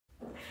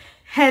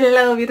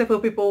Hello beautiful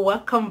people,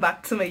 welcome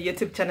back to my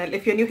YouTube channel.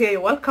 If you're new here, you're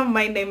welcome.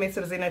 My name is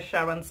Rosina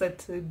Sharon. So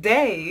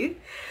today,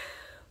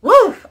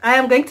 I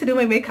am going to do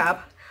my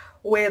makeup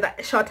with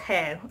short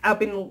hair. I've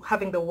been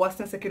having the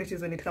worst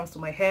insecurities when it comes to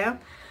my hair.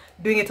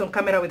 Doing it on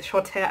camera with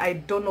short hair, I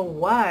don't know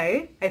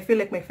why. I feel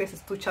like my face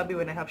is too chubby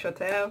when I have short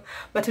hair.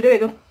 But today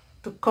we're going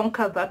to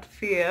conquer that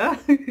fear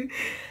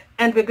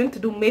and we're going to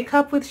do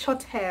makeup with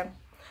short hair.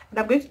 And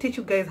I'm going to teach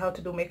you guys how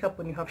to do makeup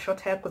when you have short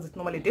hair, because it's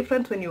normally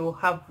different when you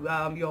have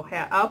your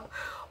hair up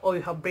or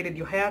you have braided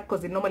your hair,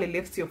 because it normally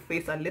lifts your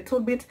face a little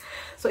bit.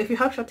 So if you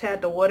have short hair,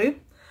 don't worry.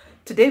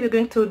 Today we're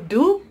going to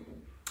do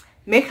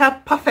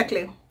makeup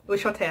perfectly with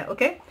short hair,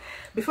 okay?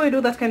 Before you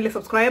do that, kindly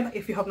subscribe.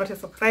 If you have not yet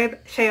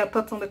subscribed, share your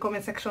thoughts on the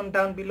comment section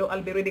down below.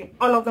 I'll be reading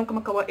all of them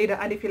kama kawaida.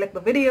 And if you like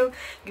the video,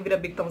 give it a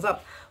big thumbs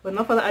up. With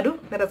no further ado,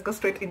 let us go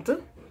straight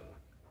into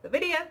the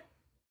video.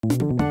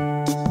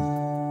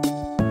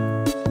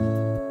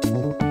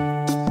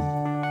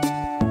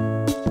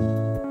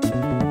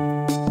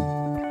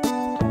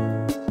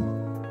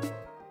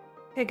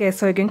 Hey guys,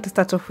 so we're going to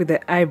start off with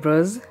the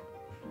eyebrows.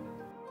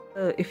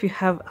 If you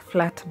have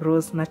flat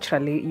brows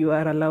naturally, you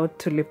are allowed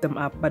to lift them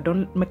up, but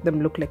don't make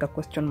them look like a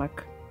question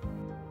mark.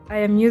 I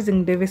am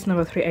using Davis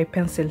No. 3 eye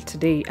pencil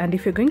today, and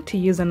if you're going to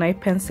use an eye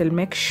pencil,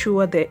 make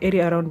sure the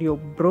area around your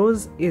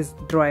brows is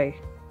dry.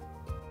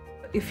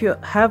 If you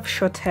have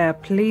short hair,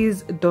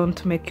 please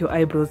don't make your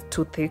eyebrows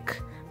too thick.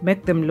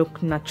 Make them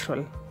look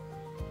natural.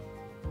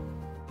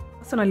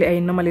 Personally, I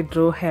normally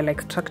draw hair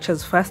like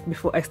structures first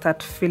before I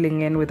start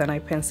filling in with an eye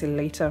pencil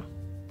later.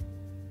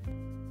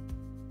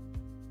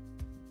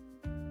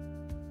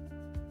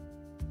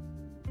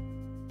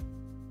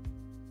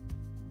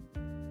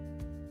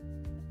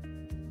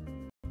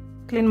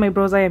 Clean my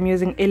brows, I am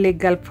using LA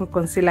Girl Pro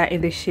Concealer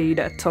in the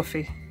shade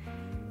Toffee.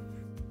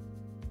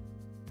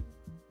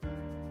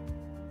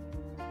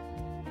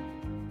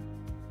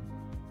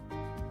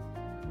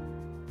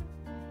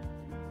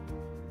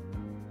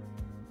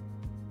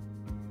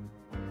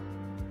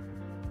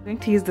 I'm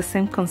going to use the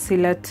same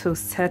concealer to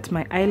set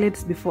my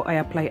eyelids before I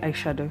apply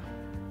eyeshadow.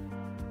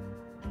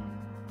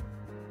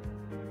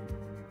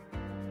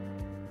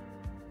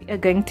 We are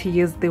going to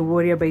use the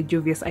Warrior by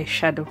Juvias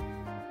eyeshadow.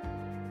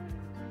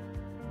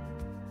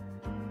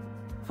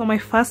 For my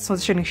first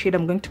transitioning shade,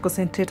 I'm going to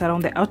concentrate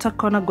around the outer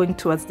corner going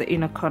towards the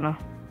inner corner.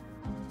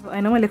 So I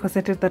normally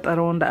concentrate that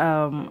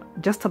around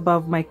just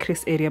above my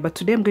crease area, but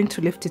today I'm going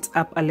to lift it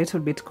up a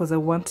little bit because I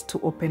want to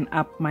open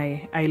up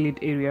my eyelid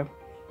area.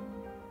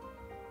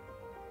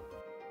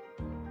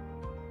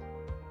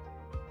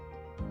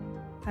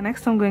 And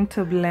next I'm going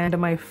to blend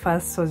my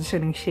first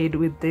transitioning shade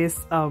with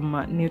this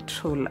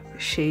neutral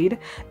shade,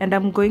 and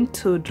I'm going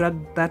to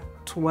drag that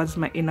towards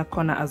my inner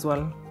corner as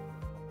well.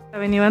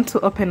 When you want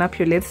to open up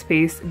your lid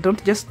space,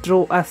 don't just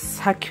draw a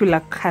circular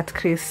cut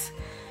crease.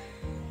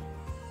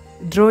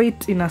 Draw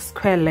it in a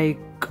square-like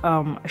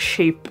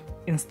shape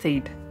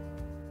instead.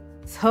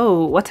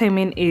 So what I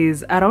mean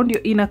is, around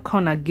your inner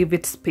corner, give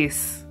it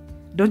space.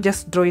 Don't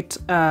just draw it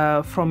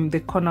from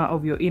the corner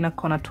of your inner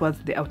corner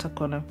towards the outer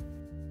corner.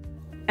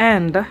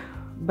 And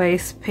by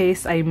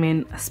space, I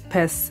mean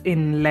space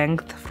in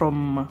length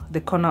from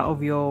the corner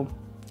of your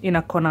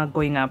inner corner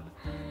going up.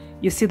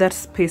 You see that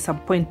space I'm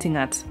pointing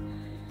at?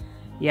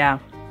 Yeah,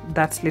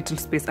 that little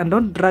space. And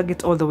don't drag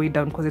it all the way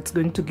down, because it's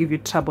going to give you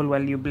trouble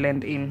while you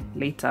blend in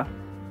later.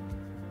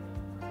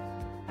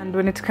 And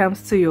when it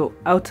comes to your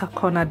outer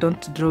corner,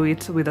 don't draw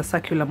it with a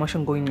circular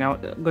motion going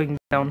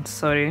down,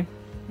 sorry.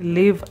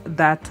 Leave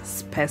that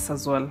space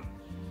as well.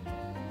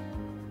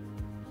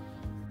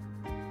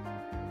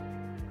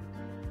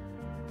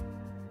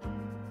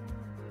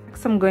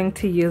 Next, I'm going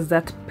to use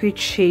that peach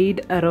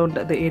shade around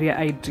the area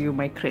I drew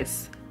my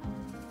crease.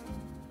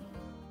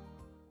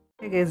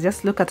 Okay guys,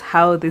 just look at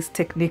how this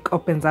technique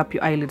opens up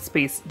your eyelid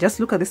space. Just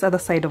look at this other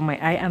side of my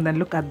eye and then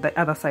look at the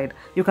other side.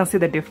 You can see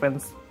the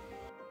difference.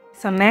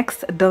 So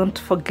next, don't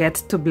forget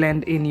to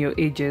blend in your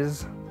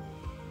edges.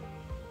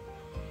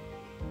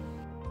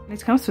 When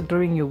it comes to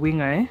drawing your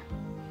wing eye,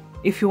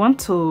 if you want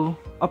to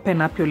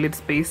open up your lid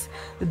space,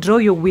 draw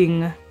your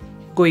wing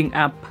going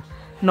up,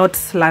 not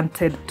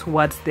slanted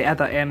towards the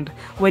other end.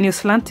 When you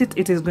slant it,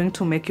 it is going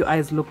to make your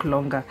eyes look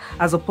longer.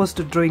 As opposed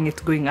to drawing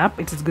it going up,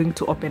 it is going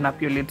to open up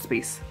your lid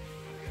space.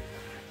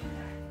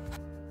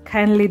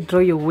 Kindly draw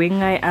your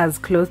wing eye as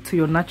close to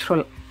your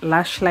natural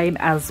lash line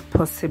as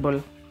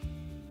possible.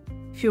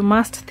 If you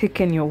must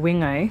thicken your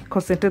wing eye,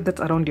 concentrate that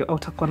around your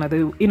outer corner.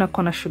 The inner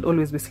corner should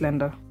always be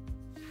slender.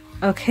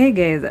 Okay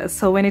guys,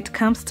 so when it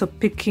comes to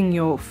picking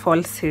your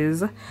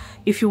falsies,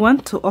 if you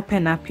want to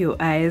open up your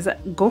eyes,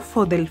 go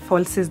for the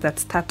falsies that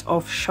start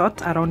off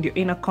short around your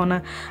inner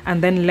corner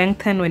and then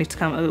lengthen when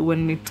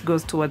it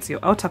goes towards your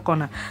outer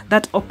corner.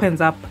 That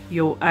opens up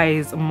your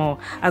eyes more,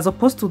 as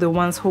opposed to the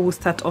ones who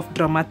start off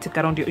dramatic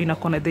around your inner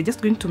corner. They're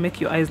just going to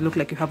make your eyes look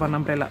like you have an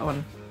umbrella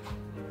on.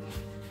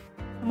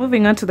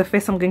 Moving on to the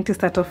face, I'm going to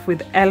start off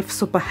with e.l.f.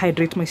 Super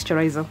Hydrate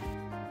Moisturizer.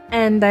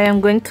 And I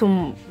am going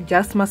to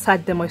just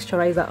massage the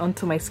moisturizer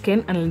onto my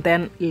skin and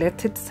then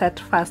let it set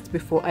first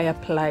before I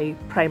apply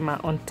primer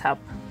on top.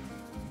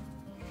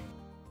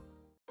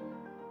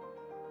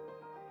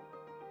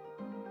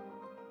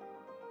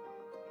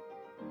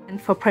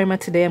 And for primer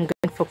today, I'm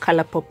going for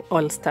Colourpop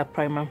All Star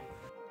Primer.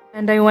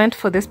 And I went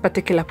for this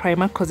particular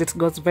primer because it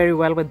goes very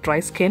well with dry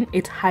skin.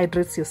 It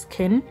hydrates your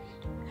skin.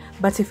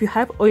 But if you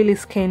have oily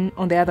skin,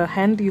 on the other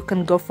hand, you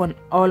can go for an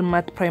all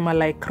matte primer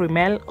like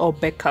Rimmel or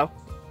Becca.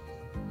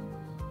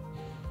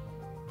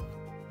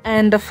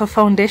 And for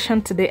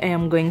foundation today, I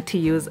am going to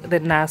use the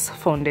NARS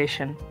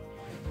foundation.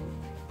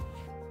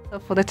 So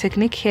for the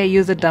technique here,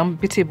 use a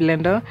damp beauty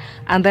blender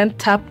and then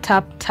tap,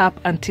 tap, tap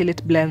until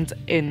it blends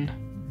in.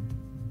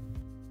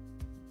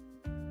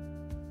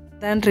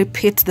 Then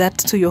repeat that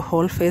to your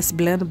whole face.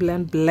 Blend,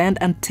 blend, blend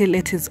until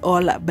it is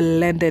all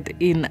blended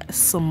in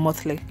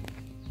smoothly.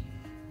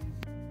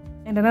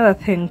 And another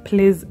thing,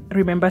 please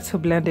remember to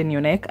blend in your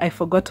neck. I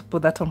forgot to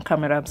put that on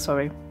camera, I'm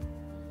sorry.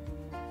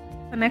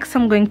 So next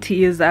I'm going to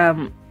use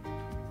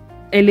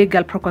LA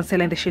Girl Pro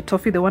Concealer in the shade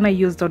Toffee, the one I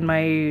used on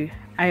my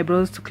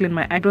eyebrows to clean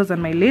my eyebrows and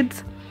my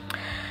lids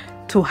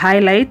to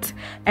highlight.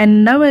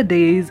 And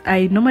nowadays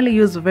I normally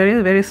use very,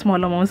 very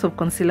small amounts of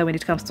concealer when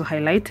it comes to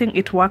highlighting.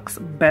 It works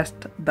best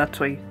that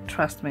way,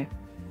 trust me.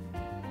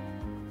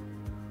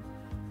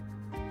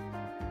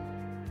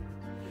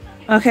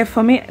 Okay,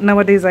 for me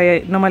nowadays I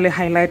normally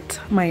highlight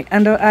my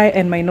under eye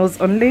and my nose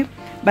only,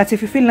 but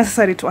if you feel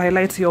necessary to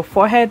highlight your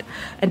forehead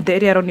and the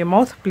area around your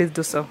mouth, please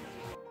do so.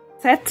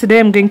 Set today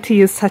I'm going to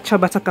use Sacha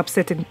Buttercup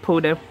setting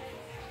powder.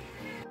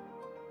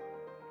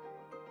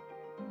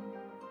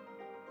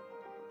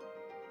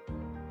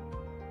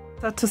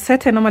 So to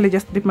set, I normally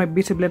just dip my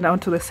beauty blender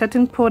onto the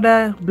setting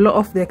powder, blow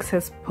off the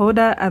excess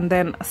powder, and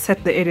then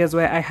set the areas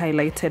where I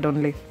highlighted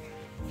only.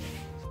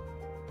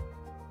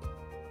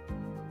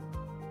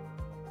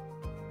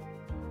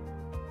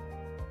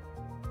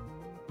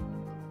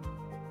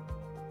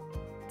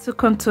 To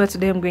contour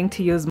today, I'm going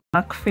to use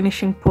MAC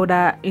finishing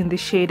powder in the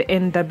shade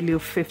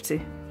NW50.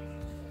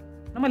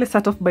 Normally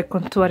start off by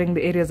contouring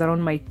the areas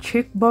around my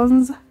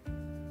cheekbones.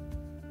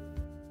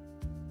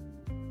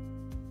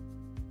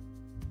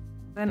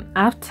 Then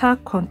after,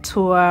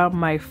 contour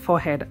my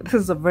forehead. This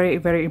is a very,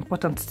 very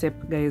important step,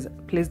 guys.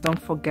 Please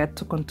don't forget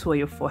to contour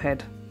your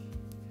forehead.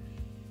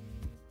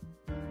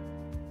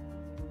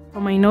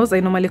 For my nose, I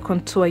normally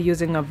contour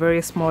using a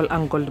very small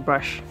angled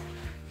brush.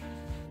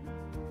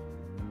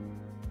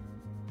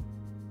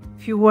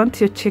 If you want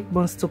your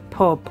cheekbones to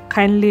pop,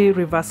 kindly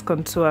reverse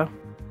contour.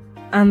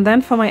 And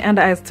then for my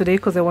under eyes today,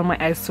 because I want my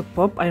eyes to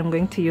pop, I am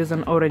going to use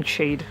an orange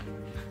shade.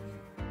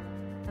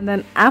 And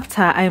then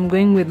after, I am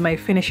going with my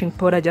finishing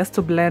powder just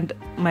to blend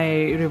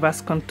my reverse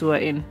contour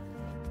in.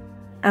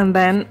 And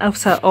then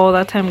after all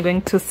that, I'm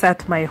going to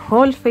set my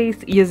whole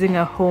face using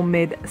a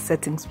homemade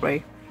setting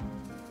spray.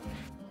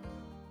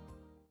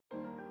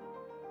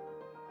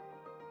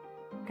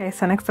 Okay,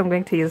 so next I'm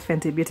going to use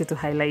Fenty Beauty to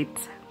highlight.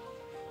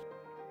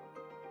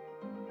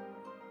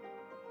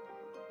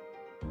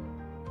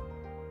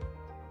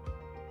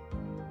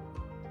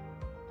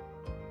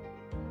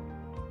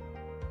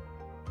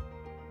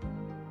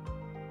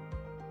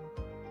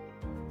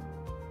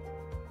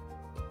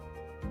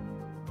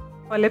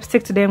 For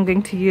lipstick today, I'm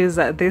going to use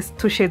these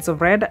 2 shades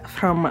of red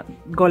from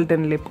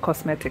Goldenlip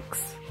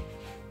Cosmetics.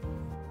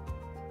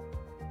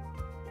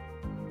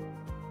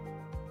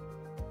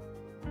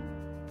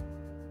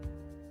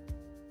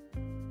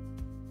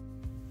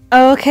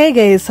 Okay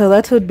guys, so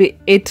that would be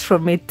it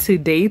from me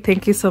today.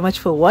 Thank you so much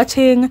for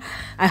watching.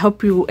 I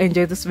hope you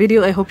enjoyed this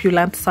video. I hope you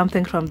learned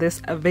something from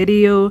this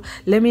video.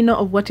 Let me know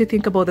of what you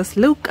think about this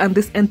look and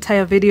this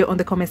entire video on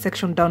the comment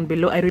section down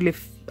below. I really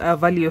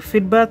value your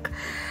feedback.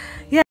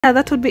 Yeah,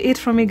 that would be it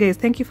from me, guys.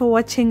 Thank you for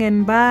watching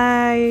and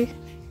bye.